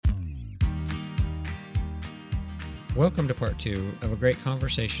Welcome to part 2 of a great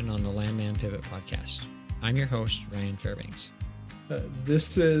conversation on the Landman Pivot podcast. I'm your host, Ryan Fairbanks.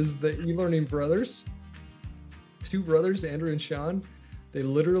 This is the e-learning brothers, two brothers, Andrew and Sean. They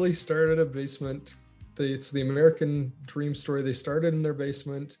literally started a basement. It's the American dream story. They started in their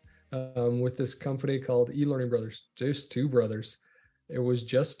basement with this company called e-learning brothers, just two brothers. It was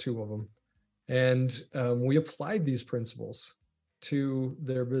just two of them. And we applied these principles to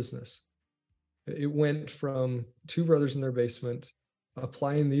their business. It went from two brothers in their basement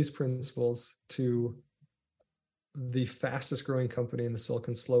applying these principles to the fastest growing company in the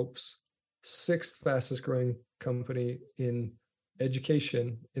Silicon Slopes, sixth fastest growing company in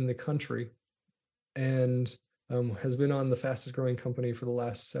education in the country, and has been on the fastest growing company for the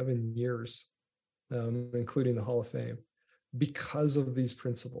last 7 years, including the Hall of Fame, because of these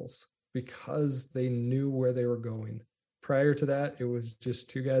principles, because they knew where they were going. Prior to that, it was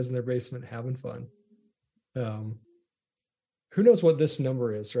just two guys in their basement having fun. Who knows what this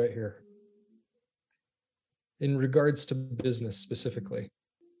number is right here in regards to business specifically?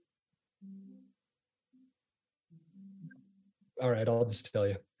 All right, I'll just tell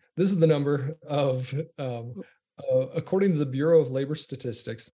you. This is the number of, according to the Bureau of Labor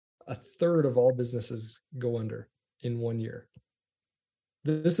Statistics, a third of all businesses go under in 1 year.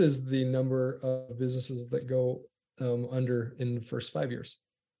 This is the number of businesses that go under in the first 5 years.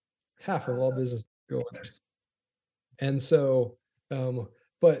 Half of all businesses go under. And so,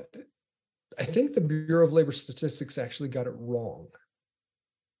 but I think the Bureau of Labor Statistics actually got it wrong.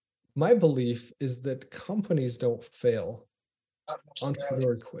 My belief is that companies don't fail,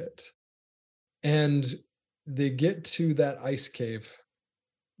 entrepreneurs quit. And they get to that ice cave.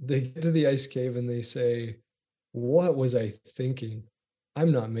 They get to the ice cave and they say, what was I thinking?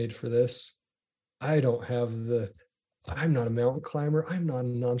 I'm not made for this. I'm not a mountain climber. I'm not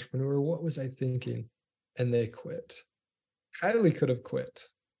an entrepreneur. What was I thinking? And they quit. Kylie could have quit.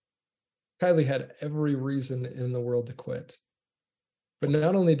 Kylie had every reason in the world to quit. But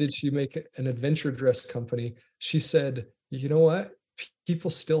not only did she make an adventure dress company, she said, you know what?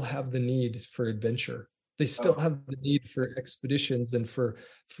 People still have the need for adventure. They still have the need for expeditions and for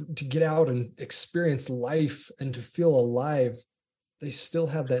to get out and experience life and to feel alive. They still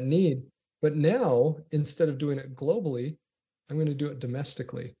have that need. But now, instead of doing it globally, I'm going to do it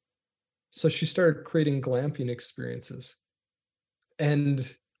domestically. So she started creating glamping experiences. And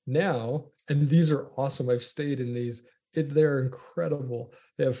now, and these are awesome. I've stayed in these. They're incredible.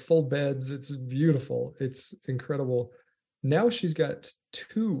 They have full beds. It's beautiful. It's incredible. Now she's got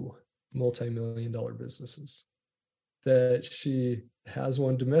two multi-million-dollar businesses that she has,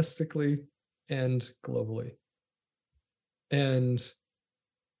 one domestically and globally. And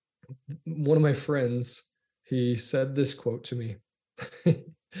one of my friends, he said this quote to me. He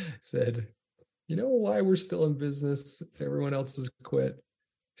said, you know why we're still in business if everyone else has quit?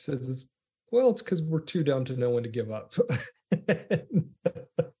 He says, it's because we're too dumb to know when to give up.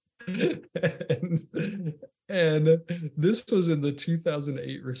 and this was in the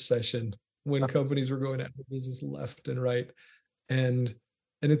 2008 recession when companies were going out of business left and right. And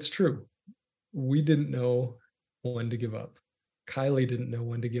it's true. We didn't know when to give up. Kylie didn't know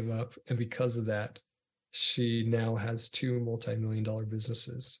when to give up. And because of that, she now has two multi-million-dollar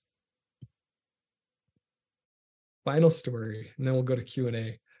businesses. Final story, and then we'll go to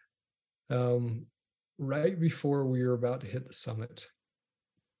Q&A. Right before we were about to hit the summit,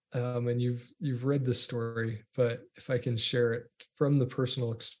 and you've read this story, but if I can share it from the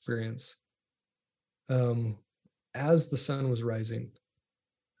personal experience, as the sun was rising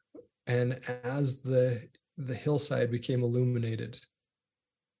and as the hillside became illuminated,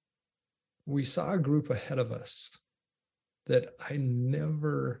 we saw a group ahead of us that I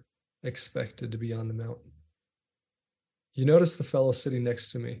never expected to be on the mountain. You notice the fellow sitting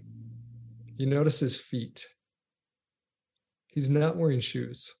next to me. You notice his feet. He's not wearing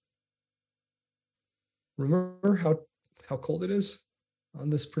shoes. Remember how cold it is on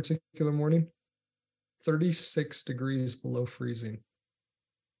this particular morning? 36 degrees below freezing.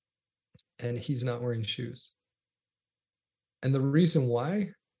 And he's not wearing shoes. And the reason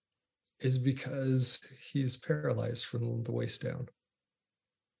why is because he's paralyzed from the waist down.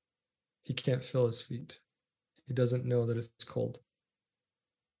 He can't feel his feet. He doesn't know that it's cold.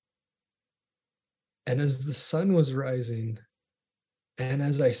 And as the sun was rising, and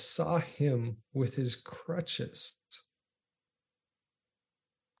as I saw him with his crutches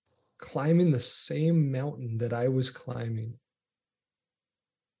climbing the same mountain that I was climbing,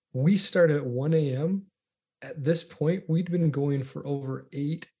 we started at 1 a.m. At this point, we'd been going for over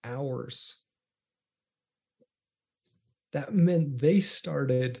 8 hours. That meant they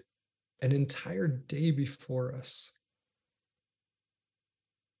started an entire day before us.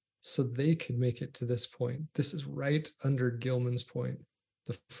 so they could make it to this point. This is right under Gilman's Point,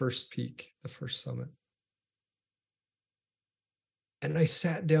 the first peak, the first summit. And I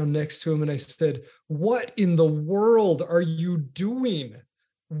sat down next to him and I said, "What in the world are you doing?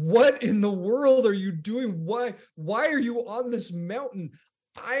 What in the world are you doing? Why are you on this mountain?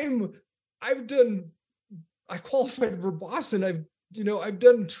 I qualified for Boston. I've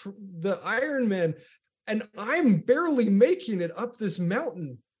done the Ironman, and I'm barely making it up this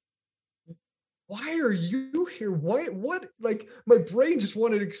mountain. Why are you here? What? Like, my brain just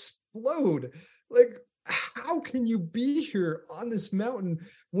wanted to explode. Like, how can you be here on this mountain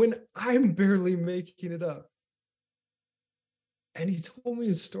when I'm barely making it up?" And he told me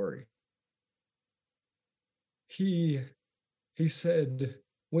his story. He said,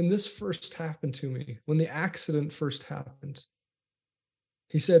 when this first happened to me, when the accident first happened,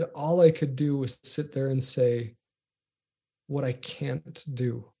 he said, all I could do was sit there and say what I can't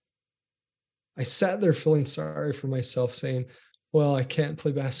do. I sat there feeling sorry for myself, saying, well, I can't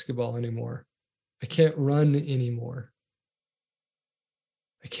play basketball anymore. I can't run anymore.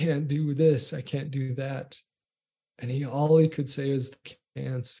 I can't do this. I can't do that. And all he could say is the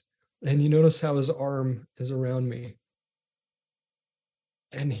can'ts. And you notice how his arm is around me.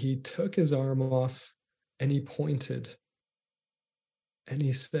 And he took his arm off and he pointed. And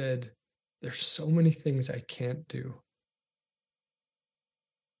he said, there's so many things I can't do,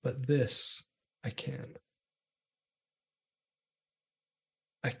 but this I can.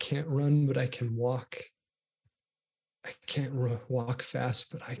 I can't run, but I can walk. I can't walk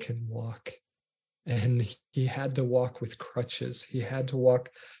fast, but I can walk. And he had to walk with crutches. He had to walk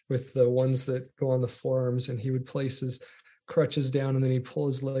with the ones that go on the forearms, and he would place his crutches down and then he'd pull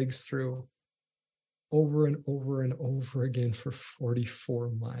his legs through over and over and over again for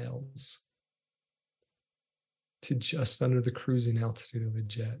 44 miles to just under the cruising altitude of a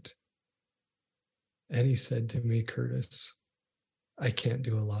jet. And he said to me, Curtis, I can't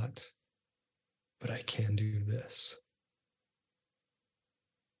do a lot, but I can do this.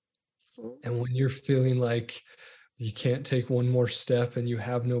 And when you're feeling like you can't take one more step and you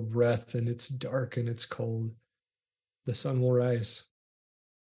have no breath and it's dark and it's cold, the sun will rise.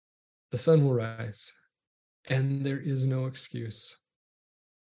 The sun will rise. And there is no excuse.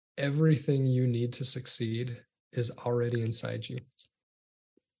 Everything you need to succeed is already inside you.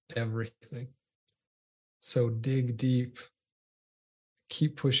 Everything. So dig deep.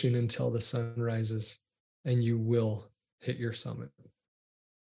 Keep pushing until the sun rises, and you will hit your summit.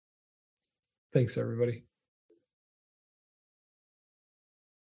 Thanks, everybody.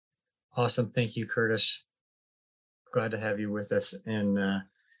 Awesome. Thank you, Curtis. Glad to have you with us. And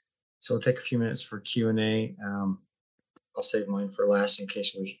so we'll take a few minutes for Q&A. I'll save mine for last in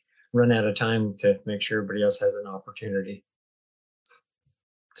case we run out of time to make sure everybody else has an opportunity.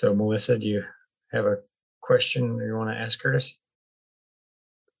 So, Melissa, do you have a question you want to ask Curtis?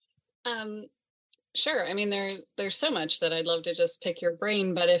 Sure. I mean, there's so much that I'd love to just pick your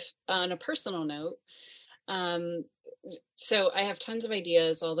brain, but if on a personal note, so I have tons of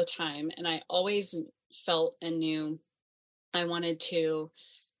ideas all the time, and I always felt and knew I wanted to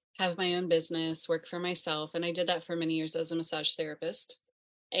have my own business, work for myself. And I did that for many years as a massage therapist.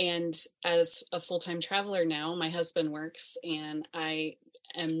 And as a full-time traveler now, my husband works, and I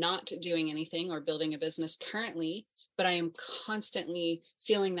am not doing anything or building a business currently, but I am constantly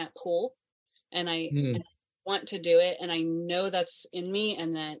feeling that pull, and I want to do it. And I know that's in me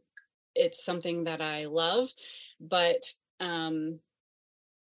and that it's something that I love, but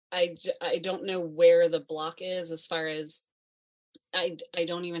I don't know where the block is, as far as I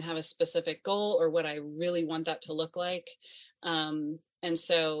don't even have a specific goal or what I really want that to look like. And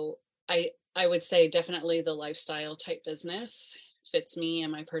so I would say definitely the lifestyle type business fits me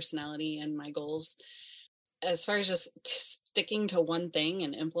and my personality and my goals. As far as just sticking to one thing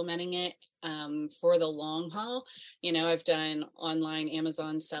and implementing it for the long haul, I've done online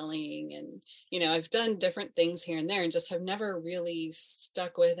Amazon selling, and, I've done different things here and there, and just have never really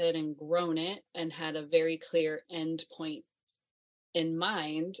stuck with it and grown it and had a very clear end point in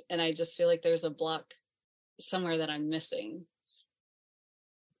mind. And I just feel like there's a block somewhere that I'm missing.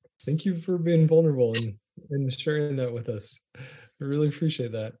 Thank you for being vulnerable and sharing that with us. I really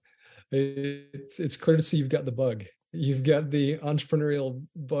appreciate that. It's clear to see you've got the bug. You've got the entrepreneurial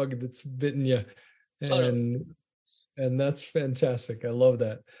bug that's bitten you, and that's fantastic. I love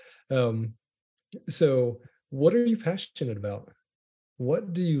that. So what are you passionate about?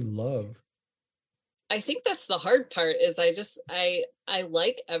 What do you love? I think that's the hard part, is I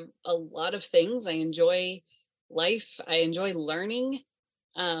like a lot of things. I enjoy life. I enjoy learning,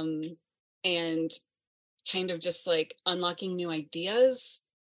 and kind of just like unlocking new ideas.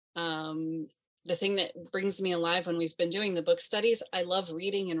 The thing that brings me alive when we've been doing the book studies, I love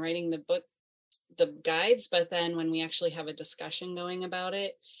reading and writing the guides, but then when we actually have a discussion going about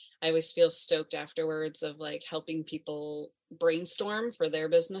it, I always feel stoked afterwards of like helping people brainstorm for their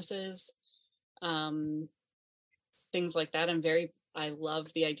businesses, um, things like that. I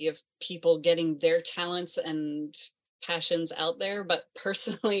love the idea of people getting their talents and passions out there, but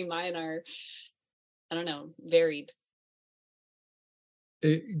personally mine are, I don't know, varied.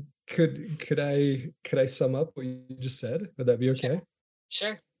 It, could I sum up what you just said? Would that be Sure. okay?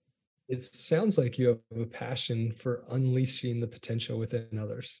 Sure. It sounds like you have a passion for unleashing the potential within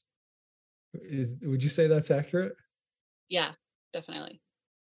others. Would you say that's accurate? Yeah, definitely.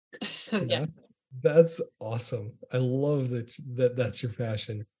 Yeah. Yeah. That's awesome. I love that that's your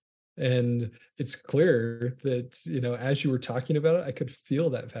passion. And it's clear that, as you were talking about it, I could feel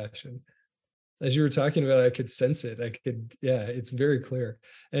that passion. As you were talking about it, I could sense it. Yeah, it's very clear.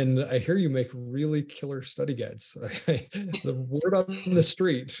 And I hear you make really killer study guides. The word on the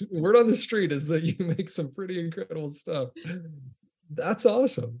street is that you make some pretty incredible stuff. That's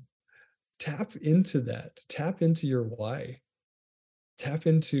awesome. Tap into that. Tap into your why. Tap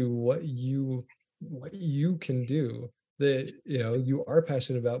into what you can do that you are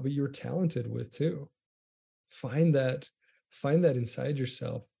passionate about, but you're talented with too. Find that, find that inside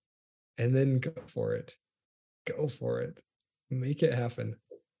yourself, and then go for it. Go for it. Make it happen.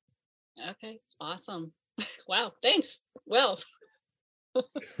 Okay. Awesome. Wow. Thanks. Well,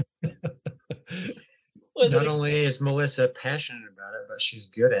 wasn't Not only expecting. is Melissa passionate about it, but she's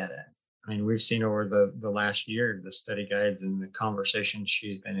good at it. I mean, we've seen over the last year the study guides and the conversations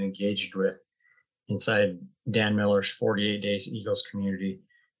she's been engaged with inside Dan Miller's 48 Days Eagles community,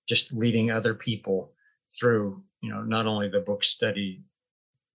 just leading other people through, not only the book study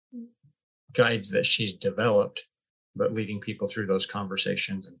guides that she's developed, but leading people through those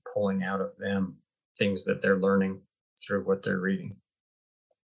conversations and pulling out of them things that they're learning through what they're reading.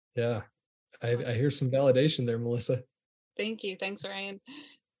 Yeah. I hear some validation there, Melissa. Thank you. Thanks, Ryan.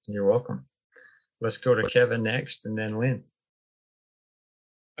 You're welcome. Let's go to Kevin next and then Lynn.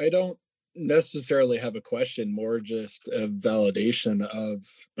 I don't necessarily have a question, more just a validation of,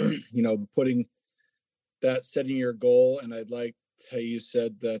 putting that, setting your goal. And I'd like how you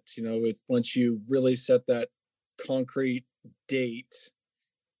said that, once you really set that concrete date,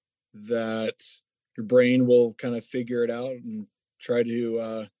 that your brain will kind of figure it out and try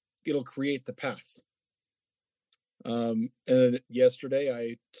to, it'll create the path. And yesterday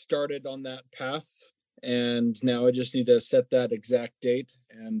I started on that path, and now I just need to set that exact date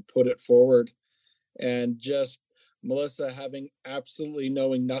and put it forward. And just, Melissa, having absolutely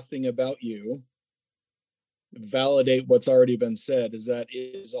knowing nothing about you, validate what's already been said, is that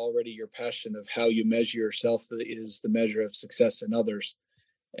is already your passion of how you measure yourself, that is the measure of success in others.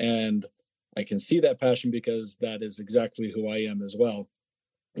 And I can see that passion because that is exactly who I am as well,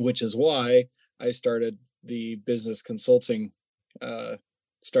 which is why I started the business consulting,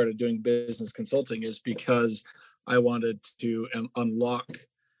 started doing business consulting, is because I wanted to unlock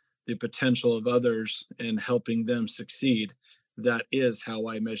the potential of others and helping them succeed. That is how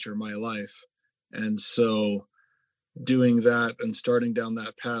I measure my life. And so doing that and starting down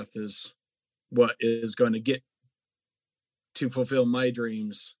that path is what is going to get to fulfill my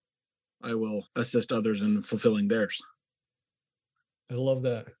dreams. I will assist others in fulfilling theirs. I love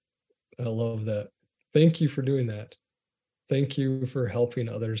that. I love that. Thank you for doing that. Thank you for helping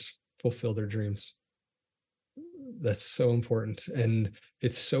others fulfill their dreams. That's so important. And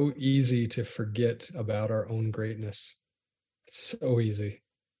it's so easy to forget about our own greatness. It's so easy.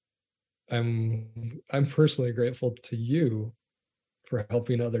 I'm personally grateful to you for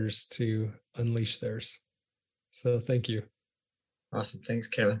helping others to unleash theirs. So thank you. Awesome. Thanks,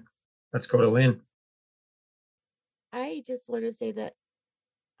 Kevin. Let's go to Lynn. I just want to say that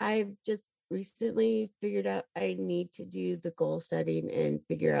I've just recently figured out I need to do the goal setting and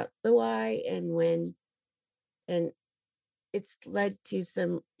figure out the why and when. And it's led to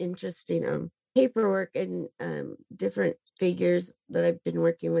some interesting paperwork and different figures that I've been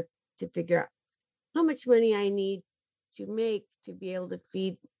working with to figure out how much money I need to make to be able to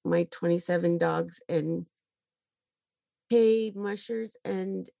feed my 27 dogs and pay mushers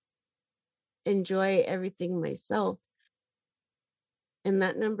and enjoy everything myself. And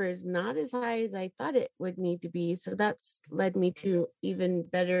that number is not as high as I thought it would need to be. So that's led me to even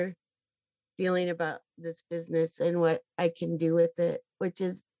better feeling about this business and what I can do with it, which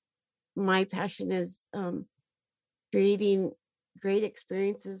is my passion is creating great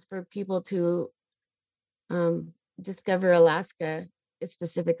experiences for people to discover Alaska,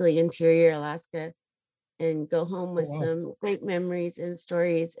 specifically interior Alaska, and go home with wow. some great memories and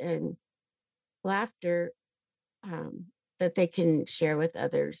stories and laughter that they can share with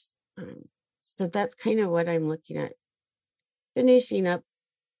others. So that's kind of what I'm looking at finishing up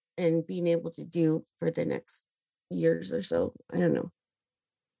and being able to do for the next years or so. I don't know.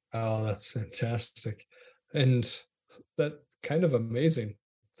 Oh, that's fantastic. And that kind of amazing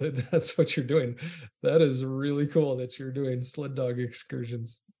that that's what you're doing. That is really cool that you're doing sled dog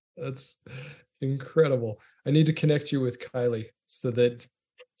excursions. That's incredible. I need to connect you with Kylie so that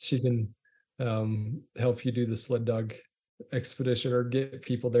she can help you do the sled dog expedition or get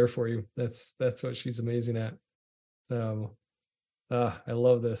people there for you. That's what she's amazing at. I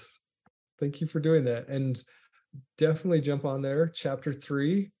love this. Thank you for doing that. And definitely jump on there. Chapter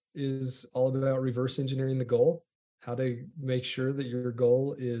 3 is all about reverse engineering the goal, how to make sure that your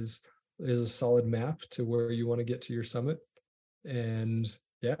goal is a solid map to where you want to get to your summit. And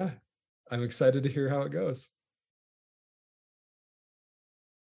yeah, I'm excited to hear how it goes.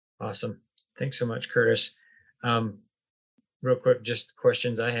 Awesome. Thanks so much, Curtis. Real quick, just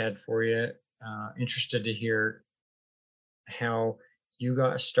questions I had for you. Interested to hear how you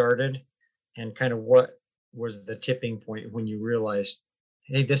got started and kind of what was the tipping point when you realized,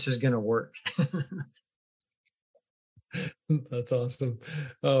 hey, this is going to work. That's awesome.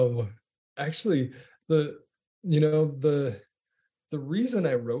 Actually, the the reason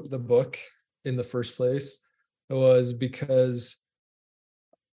I wrote the book in the first place was because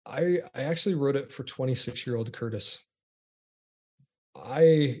I actually wrote it for 26-year-old Curtis.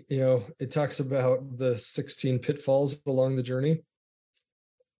 It talks about the 16 pitfalls along the journey.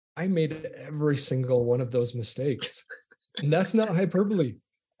 I made every single one of those mistakes. And that's not hyperbole.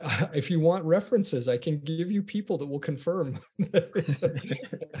 If you want references, I can give you people that will confirm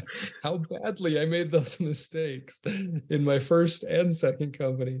how badly I made those mistakes in my first and second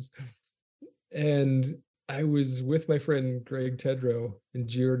companies. And I was with my friend Greg Tedrow in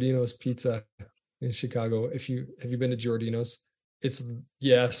Giordino's Pizza in Chicago. Have you been to Giordino's? It's,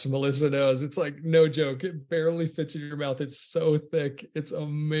 yes, Melissa knows. It's like no joke. It barely fits in your mouth. It's so thick. It's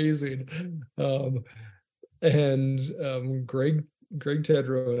amazing. Greg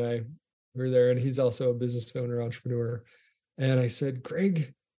Tedrow and I were there, and he's also a business owner, entrepreneur. And I said,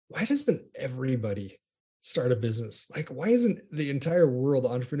 Greg, why doesn't everybody start a business? Like, why isn't the entire world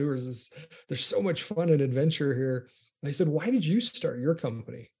entrepreneurs? There's so much fun and adventure here. And I said, why did you start your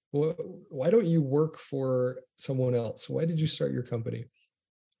company? Why don't you work for someone else? Why did you start your company?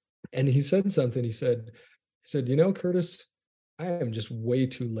 And he said something. He said, Curtis, I am just way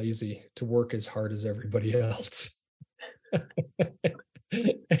too lazy to work as hard as everybody else.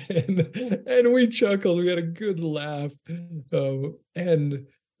 and we chuckled. We had a good laugh. But then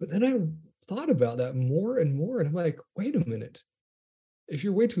I thought about that more and more. And I'm like, wait a minute. If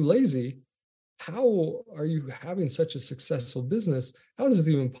you're way too lazy, how are you having such a successful business? How is this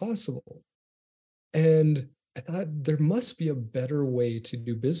even possible? And I thought there must be a better way to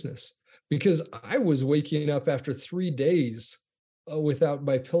do business, because I was waking up after 3 days without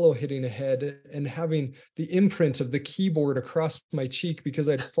my pillow hitting a head and having the imprint of the keyboard across my cheek because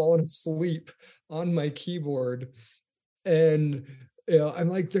I'd fallen asleep on my keyboard. And I'm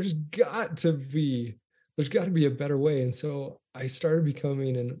like, there's got to be a better way. And so I started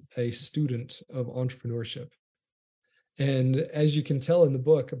becoming a student of entrepreneurship. And as you can tell in the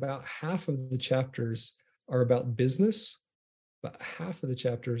book, about half of the chapters are about business, but half of the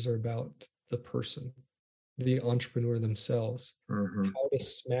chapters are about the person, the entrepreneur themselves, how to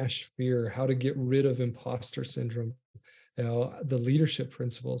smash fear, how to get rid of imposter syndrome, the leadership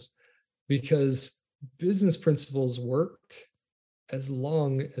principles, because business principles work as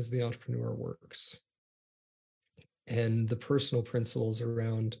long as the entrepreneur works. And the personal principles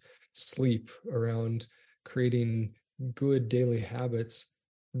around sleep, around creating good daily habits,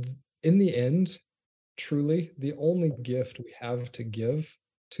 in the end, truly, the only gift we have to give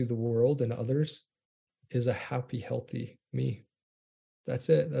to the world and others is a happy, healthy me. That's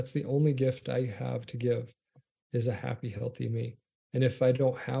it. That's the only gift I have to give, is a happy, healthy me. And if I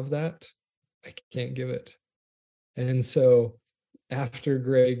don't have that, I can't give it. And so after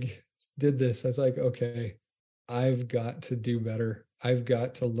Greg did this, I was like, okay, I've got to do better. I've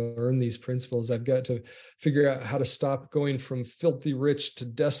got to learn these principles. I've got to figure out how to stop going from filthy rich to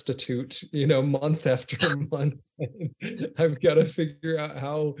destitute, month after month. I've got to figure out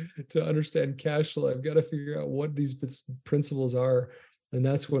how to understand cash flow. I've got to figure out what these principles are. And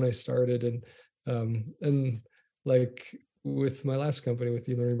that's when I started. And like with my last company, with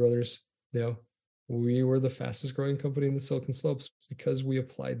eLearning Brothers, we were the fastest growing company in the Silicon Slopes because we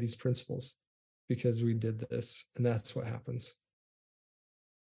applied these principles, because we did this. And that's what happens.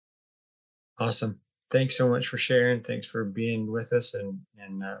 Awesome. thanks so much for sharing. Thanks for being with us and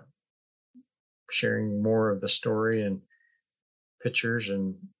sharing more of the story and pictures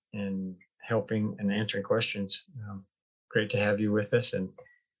and helping and answering questions. Great to have you with us, and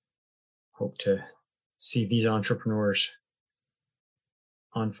hope to see these entrepreneurs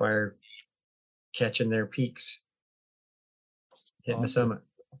on fire, catching their peaks, hitting the summit.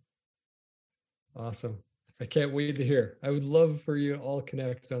 Awesome. I can't wait to hear. I would love for you to all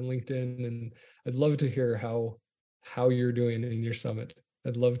connect on LinkedIn, and I'd love to hear how you're doing in your summit.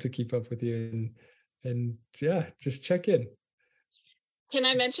 I'd love to keep up with you and yeah, just check in. Can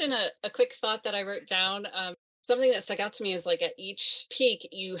I mention a quick thought that I wrote down? Something that stuck out to me is like at each peak,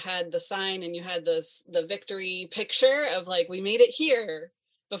 you had the sign and you had the victory picture of like, we made it here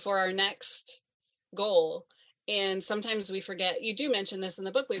before our next goal. And sometimes we forget, you do mention this in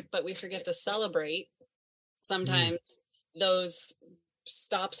the book, but we forget to celebrate sometimes those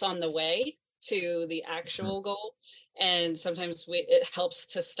stops on the way to the actual goal. And sometimes it helps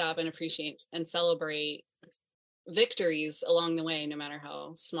to stop and appreciate and celebrate victories along the way, no matter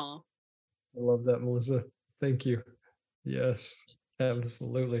how small. I love that, Melissa. Thank you. Yes,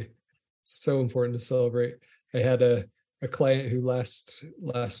 absolutely. It's so important to celebrate. I had a client who this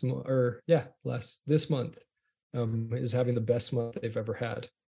month is having the best month they've ever had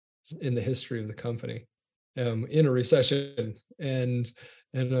in the history of the company, in a recession. And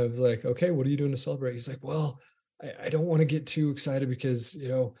I was like, okay, what are you doing to celebrate? He's like, well, I don't want to get too excited because,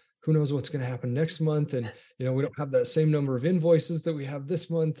 who knows what's going to happen next month. And, we don't have that same number of invoices that we have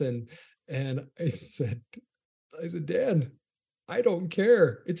this month. And I said, Dan, I don't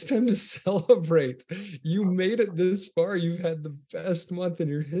care. It's time to celebrate. You made it this far. You've had the best month in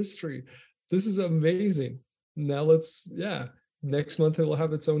your history. This is amazing. Now next month it will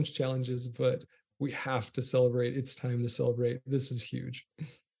have its own challenges, but we have to celebrate. It's time to celebrate. This is huge.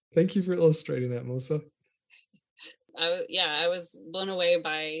 Thank you for illustrating that, Melissa. I was blown away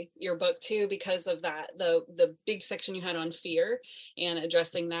by your book too, because of that, the big section you had on fear and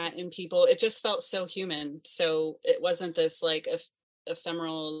addressing that in people. It just felt so human. So it wasn't this like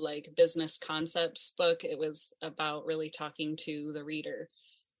ephemeral like business concepts book. It was about really talking to the reader,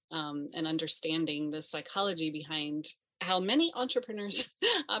 and understanding the psychology behind how many entrepreneurs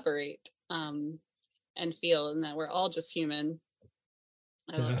operate, and feel, and that we're all just human.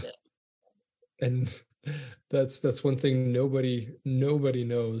 I loved it. And that's one thing nobody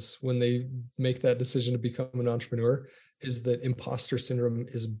knows when they make that decision to become an entrepreneur, is that imposter syndrome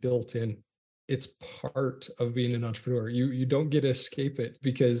is built in. It's part of being an entrepreneur. You don't get to escape it,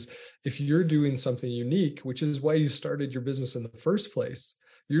 because if you're doing something unique, which is why you started your business in the first place,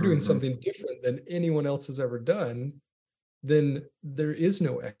 you're doing something different than anyone else has ever done, then there is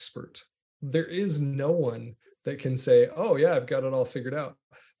no expert. There is no one that can say, oh yeah, I've got it all figured out.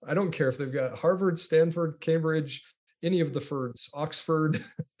 I don't care if they've got Harvard, Stanford, Cambridge, any of the Fords, Oxford,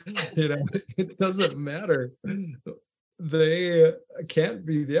 it doesn't matter. They can't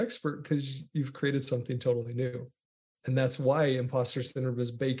be the expert because you've created something totally new. And that's why imposter syndrome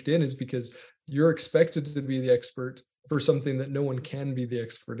is baked in, is because you're expected to be the expert for something that no one can be the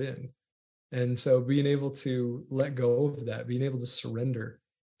expert in. And so being able to let go of that, being able to surrender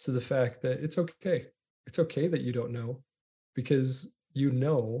to the fact that it's okay. It's okay that you don't know, because you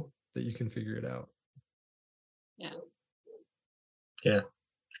know that you can figure it out. Yeah.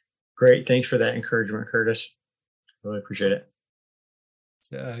 Great. Thanks for that encouragement, Curtis. Really appreciate it.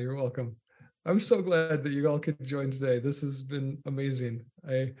 Yeah, you're welcome. I'm so glad that you all could join today. This has been amazing.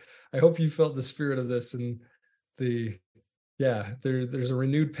 I hope you felt the spirit of this, and there's a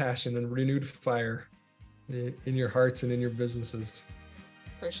renewed passion and renewed fire in your hearts and in your businesses.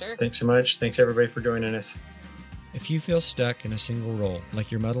 For sure. Thanks so much. Thanks everybody for joining us. If you feel stuck in a single role,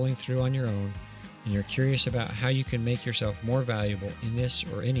 like you're muddling through on your own, and you're curious about how you can make yourself more valuable in this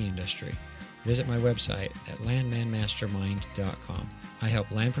or any industry, visit my website at landmanmastermind.com. I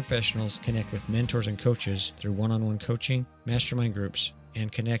help land professionals connect with mentors and coaches through one-on-one coaching, mastermind groups, and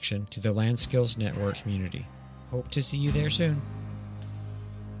connection to the Land Skills Network community. Hope to see you there soon.